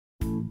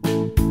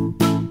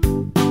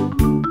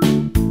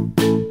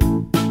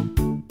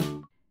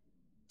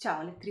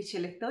Ciao lettrici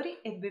e lettori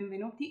e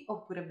benvenuti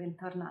oppure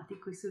bentornati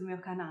qui sul mio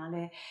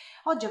canale.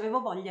 Oggi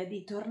avevo voglia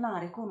di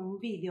tornare con un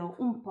video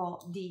un po'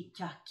 di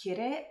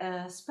chiacchiere.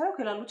 Spero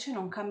che la luce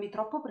non cambi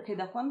troppo perché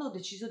da quando ho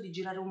deciso di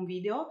girare un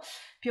video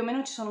più o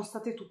meno ci sono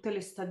state tutte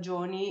le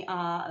stagioni,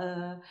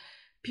 ha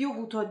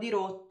piovuto a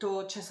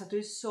dirotto, c'è stato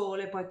il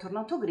sole, poi è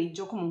tornato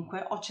grigio.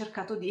 Comunque ho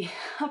cercato di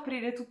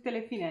aprire tutte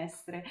le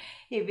finestre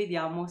e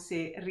vediamo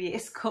se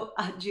riesco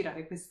a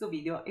girare questo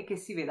video e che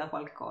si veda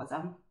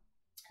qualcosa.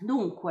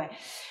 Dunque,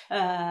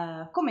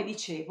 come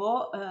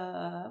dicevo,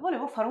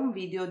 volevo fare un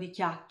video di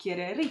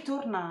chiacchiere,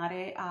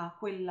 ritornare a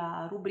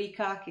quella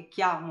rubrica che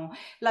chiamo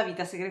la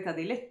vita segreta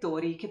dei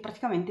lettori, che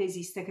praticamente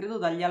esiste credo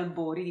dagli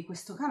albori di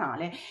questo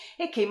canale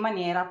e che in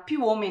maniera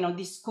più o meno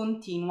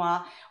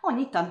discontinua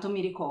ogni tanto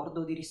mi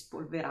ricordo di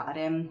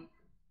rispolverare.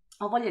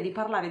 Ho voglia di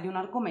parlare di un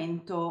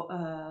argomento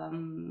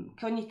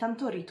che ogni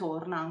tanto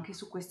ritorna anche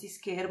su questi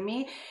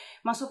schermi,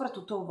 ma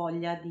soprattutto ho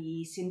voglia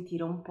di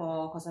sentire un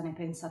po' cosa ne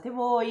pensate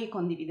voi,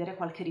 condividere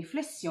qualche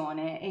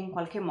riflessione e in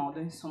qualche modo,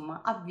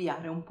 insomma,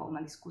 avviare un po'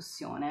 una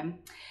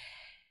discussione.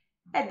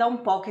 È da un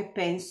po' che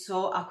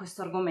penso a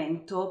questo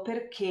argomento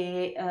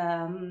perché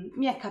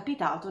mi è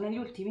capitato negli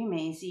ultimi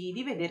mesi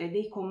di vedere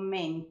dei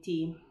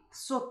commenti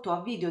sotto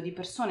a video di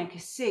persone che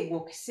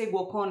seguo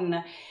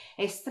con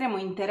estremo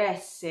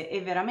interesse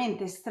e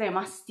veramente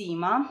estrema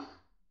stima,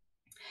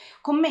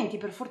 commenti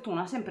per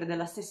fortuna sempre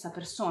della stessa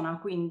persona,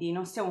 quindi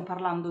non stiamo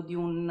parlando di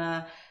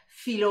un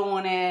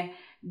filone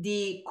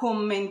di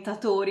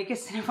commentatori che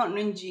se ne vanno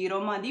in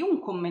giro, ma di un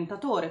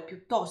commentatore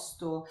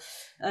piuttosto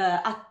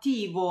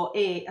attivo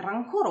e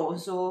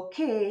rancoroso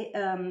che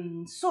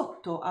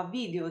sotto a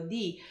video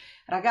di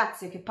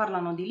ragazze che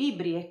parlano di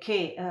libri e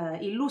che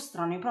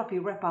illustrano i propri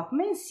wrap-up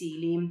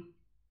mensili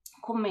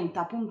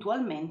commenta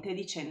puntualmente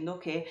dicendo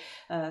che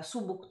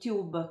su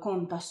BookTube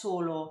conta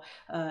solo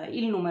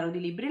il numero di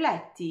libri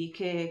letti,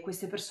 che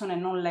queste persone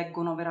non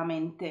leggono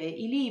veramente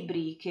i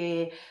libri,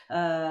 che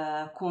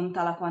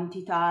conta la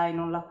quantità e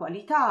non la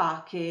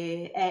qualità,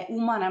 che è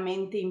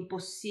umanamente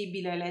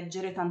impossibile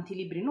leggere tanti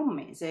libri in un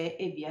mese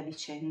e via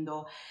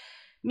dicendo.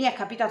 Mi è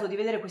capitato di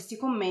vedere questi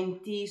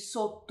commenti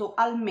sotto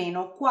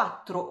almeno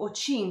 4 o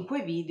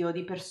 5 video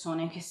di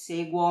persone che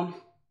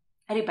seguo.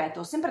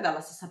 Ripeto, sempre dalla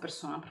stessa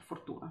persona per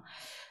fortuna,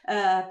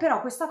 però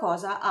questa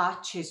cosa ha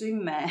acceso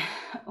in me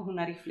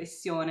una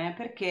riflessione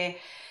perché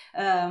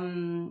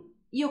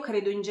io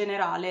credo in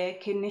generale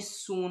che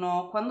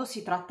nessuno, quando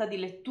si tratta di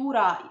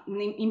lettura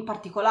in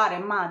particolare,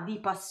 ma di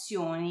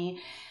passioni,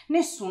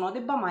 nessuno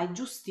debba mai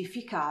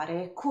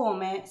giustificare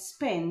come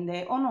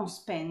spende o non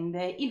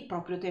spende il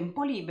proprio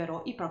tempo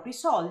libero, i propri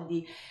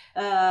soldi,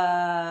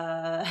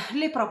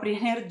 le proprie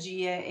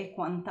energie e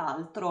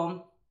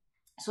quant'altro.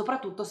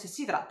 Soprattutto se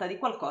si tratta di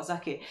qualcosa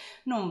che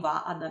non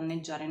va a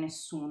danneggiare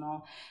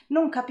nessuno.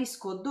 Non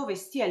capisco dove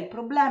stia il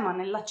problema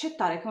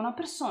nell'accettare che una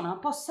persona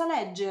possa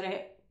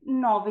leggere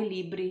 9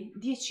 libri,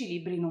 10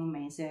 libri in un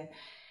mese.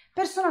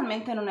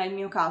 Personalmente non è il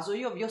mio caso,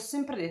 io vi ho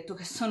sempre detto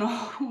che sono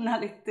una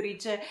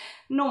lettrice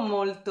non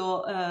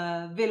molto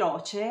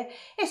veloce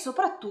e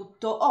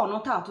soprattutto ho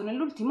notato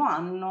nell'ultimo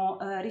anno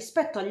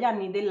rispetto agli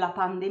anni della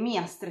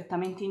pandemia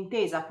strettamente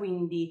intesa,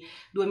 quindi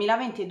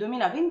 2020 e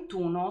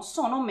 2021,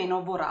 sono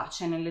meno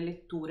vorace nelle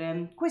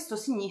letture. Questo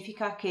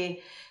significa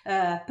che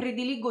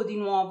prediligo di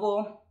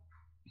nuovo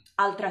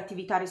altre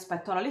attività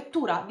rispetto alla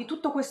lettura. Di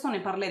tutto questo ne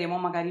parleremo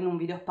magari in un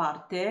video a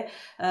parte,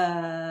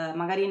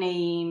 magari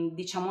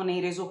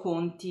nei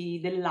resoconti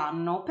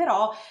dell'anno,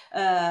 però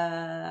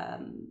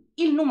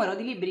il numero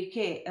di libri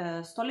che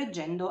sto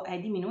leggendo è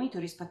diminuito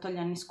rispetto agli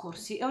anni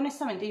scorsi e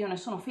onestamente io ne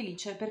sono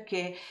felice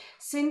perché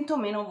sento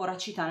meno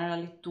voracità nella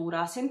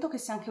lettura, sento che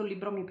se anche un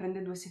libro mi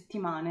prende 2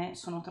 settimane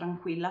sono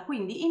tranquilla,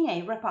 quindi i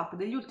miei wrap up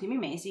degli ultimi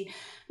mesi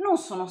non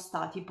sono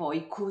stati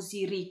poi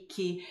così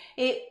ricchi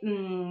e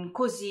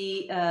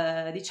così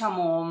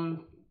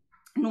diciamo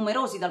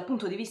numerosi dal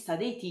punto di vista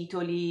dei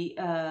titoli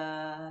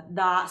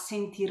da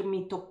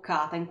sentirmi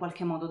toccata in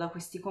qualche modo da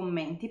questi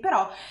commenti,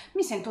 però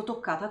mi sento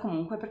toccata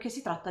comunque perché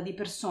si tratta di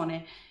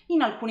persone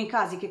in alcuni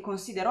casi che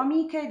considero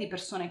amiche, di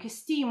persone che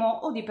stimo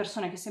o di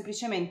persone che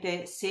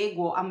semplicemente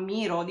seguo,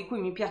 ammiro, di cui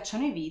mi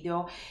piacciono i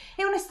video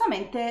e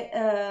onestamente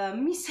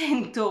mi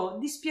sento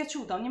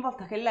dispiaciuta ogni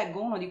volta che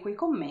leggo uno di quei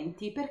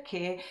commenti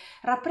perché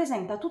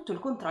rappresenta tutto il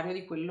contrario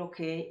di quello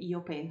che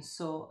io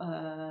penso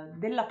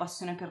della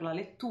passione per la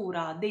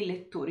lettura, dei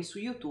lettori su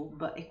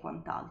YouTube e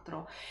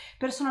quant'altro.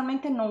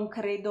 Personalmente non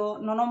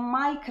ho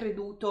mai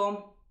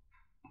creduto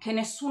che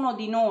nessuno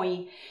di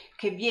noi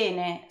che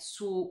viene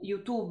su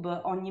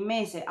YouTube ogni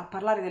mese a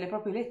parlare delle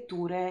proprie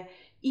letture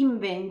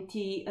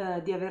inventi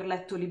di aver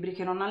letto libri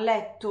che non ha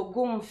letto,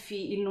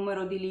 gonfi il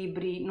numero di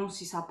libri, non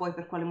si sa poi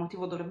per quale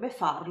motivo dovrebbe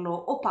farlo,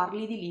 o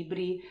parli di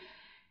libri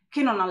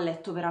che non ha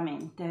letto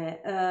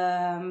veramente.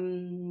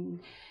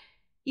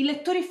 I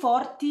lettori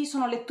forti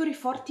sono lettori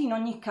forti in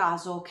ogni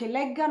caso, che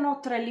leggano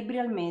 3 libri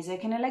al mese,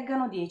 che ne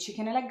leggano 10,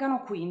 che ne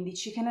leggano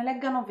 15, che ne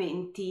leggano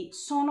 20,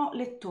 sono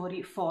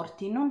lettori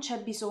forti, non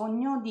c'è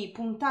bisogno di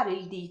puntare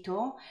il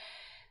dito,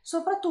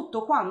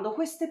 soprattutto quando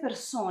queste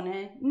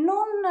persone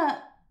non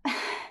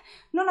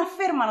non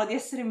affermano di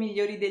essere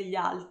migliori degli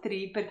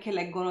altri perché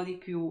leggono di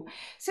più.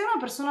 Se una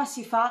persona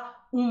si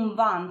fa un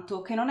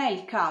vanto, che non è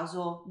il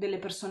caso delle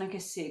persone che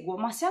seguo,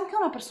 ma se anche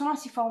una persona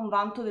si fa un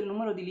vanto del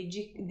numero di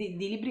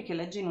libri che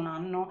legge in un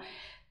anno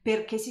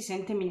perché si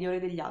sente migliore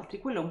degli altri,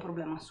 quello è un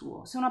problema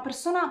suo. Se una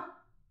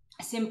persona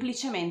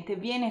semplicemente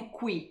viene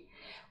qui,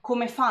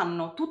 come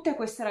fanno tutte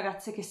queste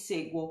ragazze che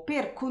seguo,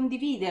 per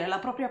condividere la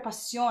propria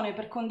passione,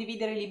 per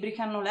condividere i libri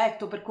che hanno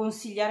letto, per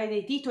consigliare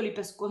dei titoli,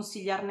 per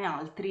consigliarne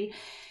altri,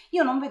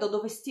 io non vedo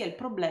dove stia il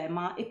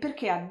problema e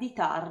perché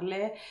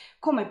additarle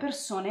come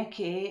persone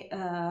che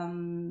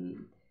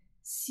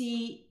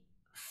si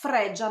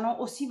fregiano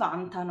o si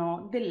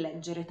vantano del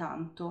leggere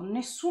tanto.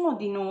 Nessuno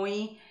di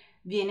noi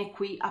viene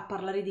qui a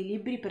parlare di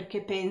libri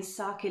perché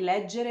pensa che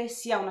leggere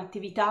sia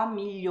un'attività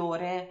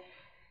migliore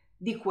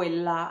di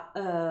quella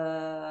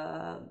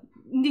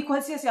di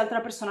qualsiasi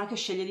altra persona che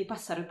sceglie di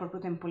passare il proprio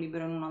tempo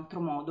libero in un altro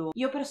modo.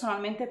 Io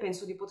personalmente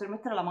penso di poter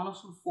mettere la mano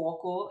sul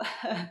fuoco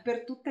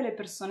per tutte le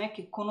persone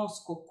che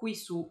conosco qui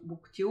su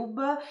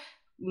BookTube,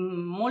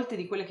 molte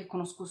di quelle che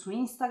conosco su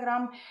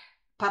Instagram,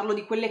 parlo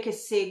di quelle che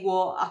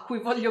seguo, a cui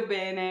voglio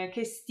bene,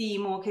 che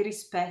stimo, che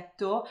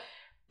rispetto.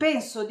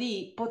 Penso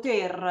di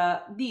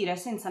poter dire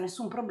senza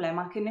nessun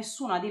problema che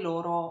nessuna di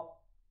loro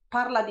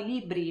parla di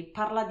libri,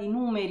 parla di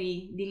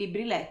numeri di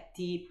libri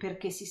letti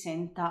perché si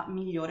senta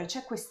migliore.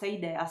 C'è questa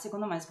idea,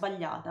 secondo me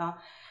sbagliata,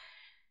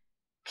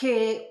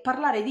 che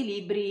parlare di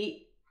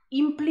libri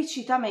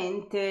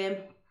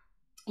implicitamente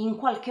in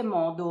qualche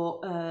modo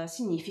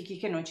significhi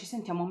che noi ci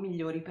sentiamo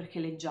migliori perché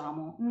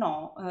leggiamo.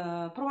 No,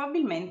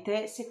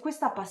 probabilmente se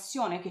questa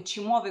passione che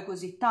ci muove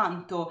così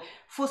tanto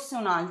fosse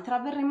un'altra,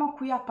 verremo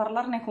qui a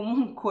parlarne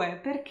comunque,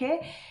 perché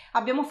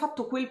abbiamo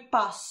fatto quel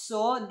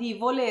passo di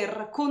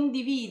voler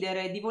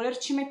condividere, di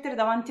volerci mettere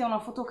davanti a una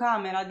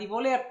fotocamera, di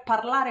voler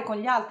parlare con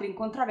gli altri,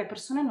 incontrare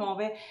persone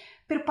nuove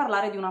per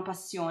parlare di una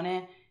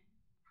passione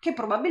che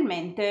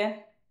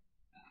probabilmente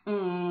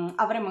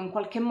avremmo in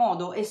qualche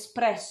modo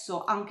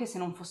espresso anche se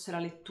non fosse la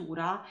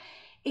lettura,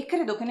 e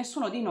credo che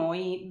nessuno di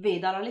noi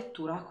veda la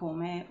lettura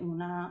come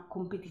una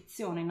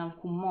competizione in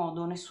alcun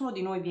modo. Nessuno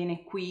di noi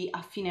viene qui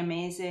a fine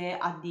mese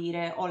a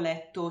dire ho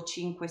letto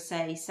 5,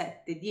 6,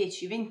 7,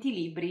 10, 20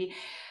 libri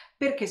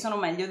perché sono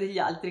meglio degli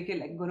altri che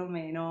leggono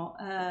meno.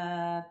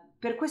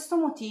 Per questo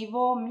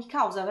motivo mi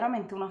causa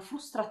veramente una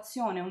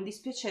frustrazione, un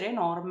dispiacere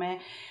enorme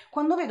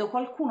quando vedo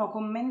qualcuno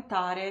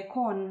commentare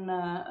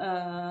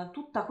con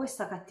tutta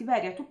questa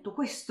cattiveria, tutto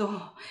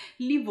questo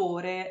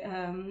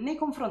livore nei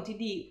confronti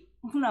di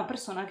una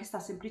persona che sta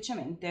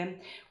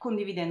semplicemente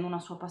condividendo una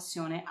sua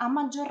passione, a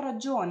maggior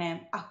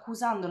ragione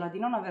accusandola di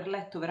non aver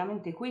letto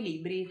veramente quei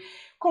libri,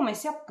 come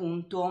se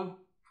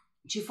appunto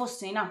ci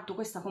fosse in atto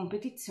questa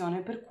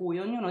competizione per cui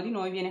ognuno di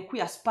noi viene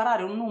qui a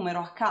sparare un numero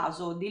a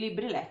caso di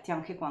libri letti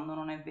anche quando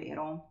non è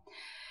vero.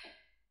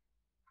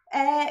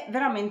 È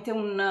veramente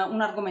un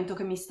argomento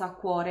che mi sta a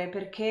cuore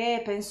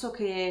perché penso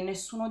che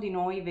nessuno di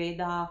noi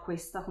veda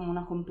questa come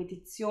una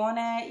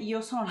competizione. Io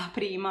sono la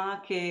prima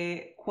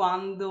che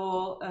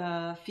quando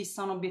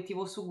fissa un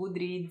obiettivo su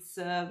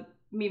Goodreads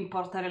mi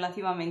importa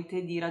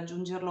relativamente di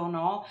raggiungerlo o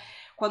no.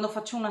 Quando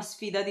faccio una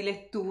sfida di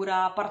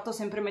lettura parto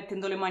sempre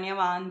mettendo le mani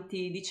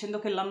avanti, dicendo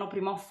che l'anno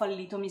prima ho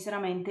fallito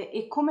miseramente,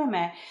 e come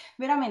me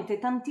veramente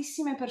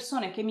tantissime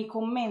persone che mi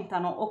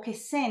commentano o che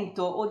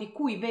sento o di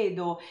cui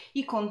vedo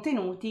i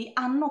contenuti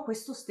hanno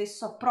questo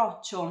stesso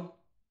approccio.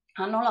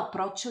 Hanno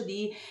l'approccio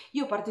di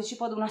io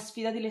partecipo ad una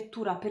sfida di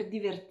lettura per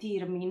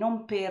divertirmi,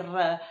 non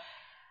per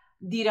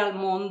dire al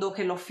mondo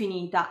che l'ho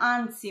finita.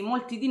 Anzi,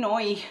 molti di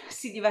noi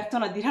si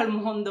divertono a dire al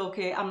mondo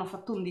che hanno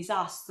fatto un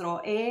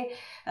disastro, e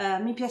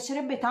mi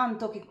piacerebbe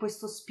tanto che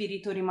questo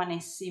spirito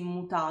rimanesse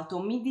immutato.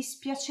 Mi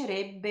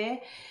dispiacerebbe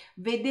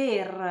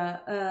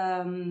veder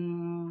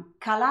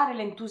calare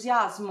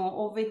l'entusiasmo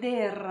o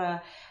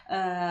veder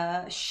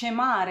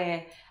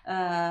scemare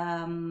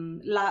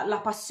la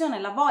passione,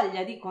 la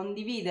voglia di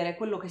condividere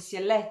quello che si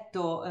è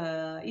letto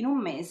in un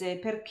mese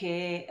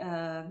perché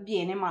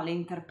viene male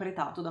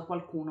interpretato da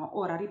qualcuno.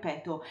 Ora,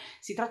 ripeto,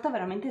 si tratta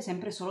veramente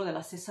sempre solo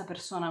della stessa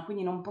persona,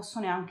 quindi non posso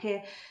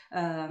neanche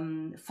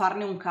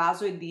farne un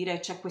caso e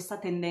dire c'è questa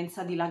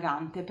tendenza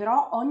dilagante,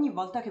 però ogni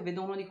volta che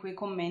vedo uno di quei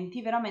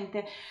commenti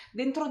veramente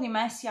dentro di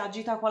me si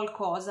agita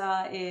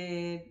qualcosa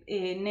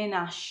e ne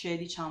nasce,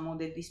 diciamo,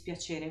 del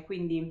dispiacere.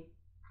 Quindi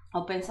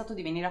ho pensato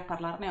di venire a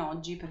parlarne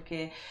oggi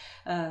perché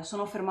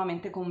sono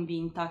fermamente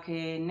convinta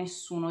che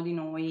nessuno di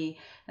noi,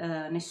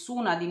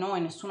 nessuna di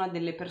noi, nessuna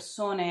delle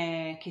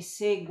persone che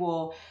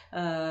seguo,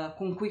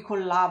 con cui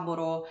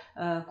collaboro,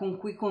 con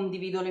cui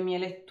condivido le mie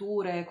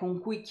letture, con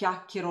cui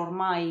chiacchiero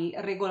ormai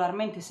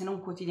regolarmente se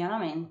non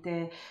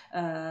quotidianamente,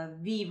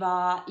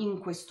 viva in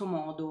questo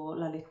modo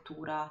la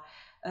lettura.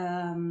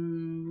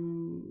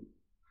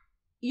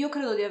 Io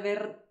credo di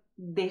aver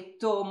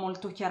detto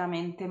molto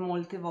chiaramente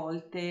molte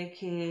volte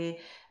che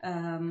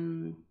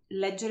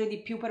leggere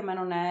di più per me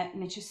non è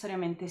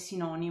necessariamente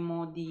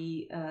sinonimo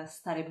di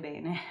stare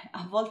bene.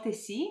 A volte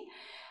sì,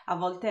 a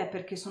volte è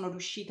perché sono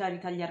riuscita a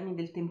ritagliarmi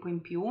del tempo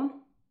in più,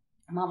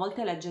 ma a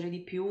volte leggere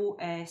di più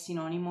è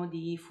sinonimo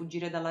di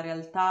fuggire dalla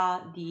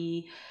realtà,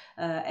 di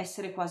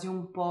essere quasi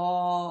un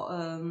po'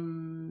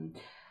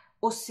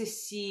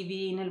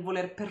 ossessivi nel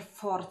voler per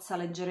forza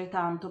leggere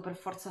tanto, per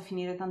forza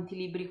finire tanti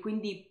libri.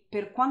 Quindi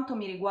per quanto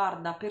mi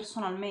riguarda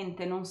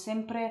personalmente non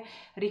sempre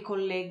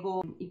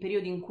ricollego i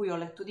periodi in cui ho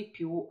letto di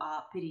più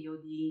a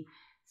periodi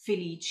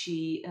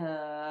felici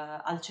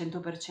al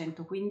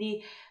 100%,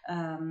 quindi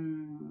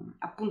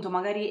appunto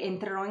magari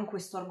entrerò in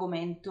questo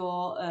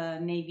argomento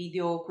nei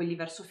video quelli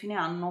verso fine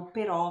anno,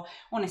 però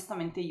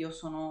onestamente io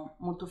sono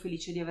molto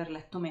felice di aver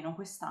letto meno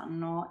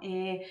quest'anno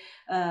e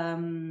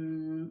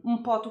un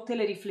po' tutte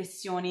le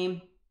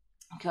riflessioni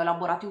che ho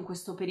elaborato in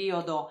questo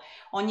periodo,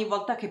 ogni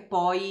volta che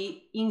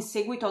poi in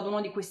seguito ad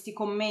uno di questi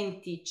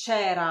commenti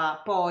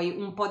c'era poi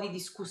un po' di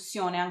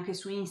discussione anche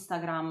su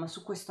Instagram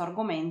su questo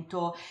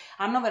argomento,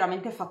 hanno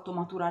veramente fatto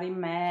maturare in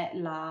me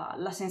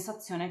la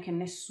sensazione che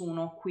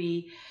nessuno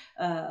qui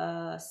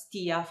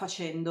stia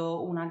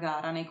facendo una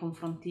gara nei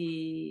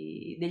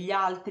confronti degli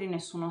altri,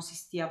 nessuno si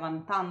stia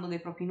vantando dei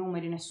propri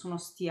numeri, nessuno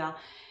stia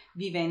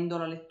vivendo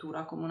la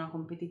lettura come una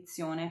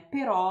competizione.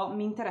 Però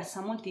mi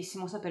interessa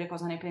moltissimo sapere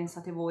cosa ne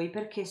pensate voi,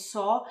 perché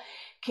so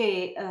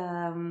che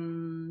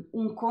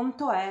un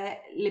conto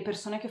è le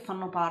persone che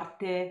fanno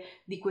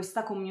parte di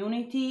questa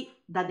community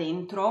da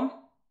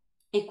dentro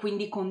e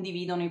quindi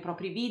condividono i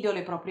propri video,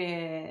 i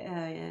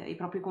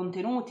propri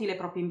contenuti, le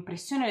proprie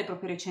impressioni, le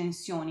proprie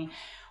recensioni.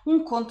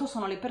 Un conto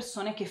sono le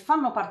persone che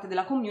fanno parte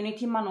della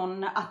community ma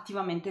non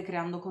attivamente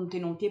creando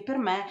contenuti, e per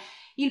me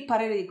il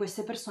parere di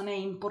queste persone è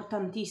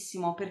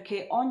importantissimo,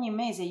 perché ogni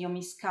mese io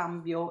mi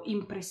scambio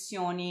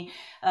impressioni,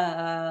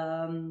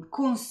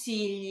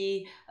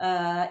 consigli,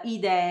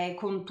 idee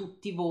con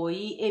tutti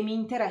voi, e mi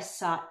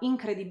interessa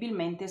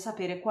incredibilmente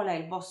sapere qual è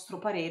il vostro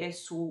parere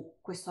su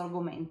questo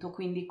argomento,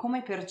 quindi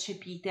come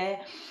percepite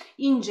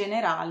in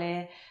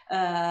generale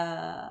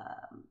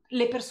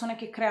le persone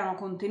che creano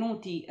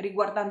contenuti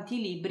riguardanti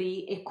i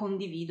libri e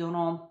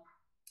condividono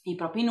i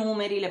propri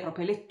numeri, le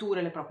proprie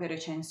letture, le proprie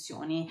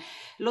recensioni.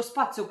 Lo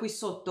spazio qui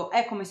sotto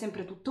è come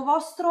sempre tutto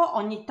vostro,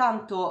 ogni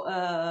tanto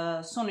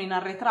sono in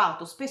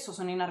arretrato, spesso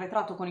sono in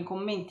arretrato con i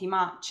commenti,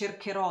 ma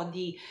cercherò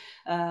di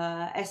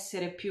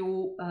essere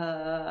più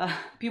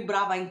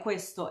brava in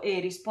questo e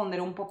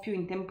rispondere un po' più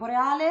in tempo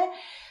reale.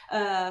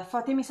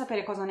 Fatemi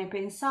sapere cosa ne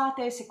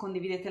pensate, se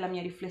condividete la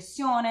mia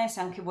riflessione,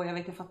 se anche voi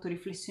avete fatto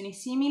riflessioni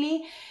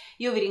simili.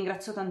 Io vi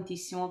ringrazio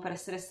tantissimo per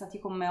essere stati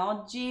con me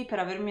oggi, per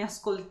avermi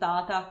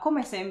ascoltata,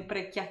 come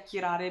sempre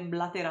chiacchierare e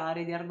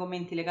blaterare di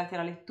argomenti legati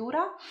alla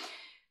lettura.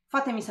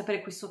 Fatemi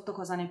sapere qui sotto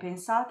cosa ne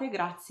pensate,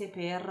 grazie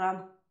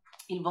per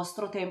il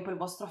vostro tempo, il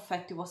vostro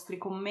affetto, i vostri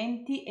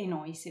commenti, e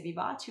noi, se vi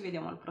va, ci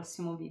vediamo al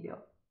prossimo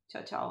video.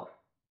 Ciao ciao!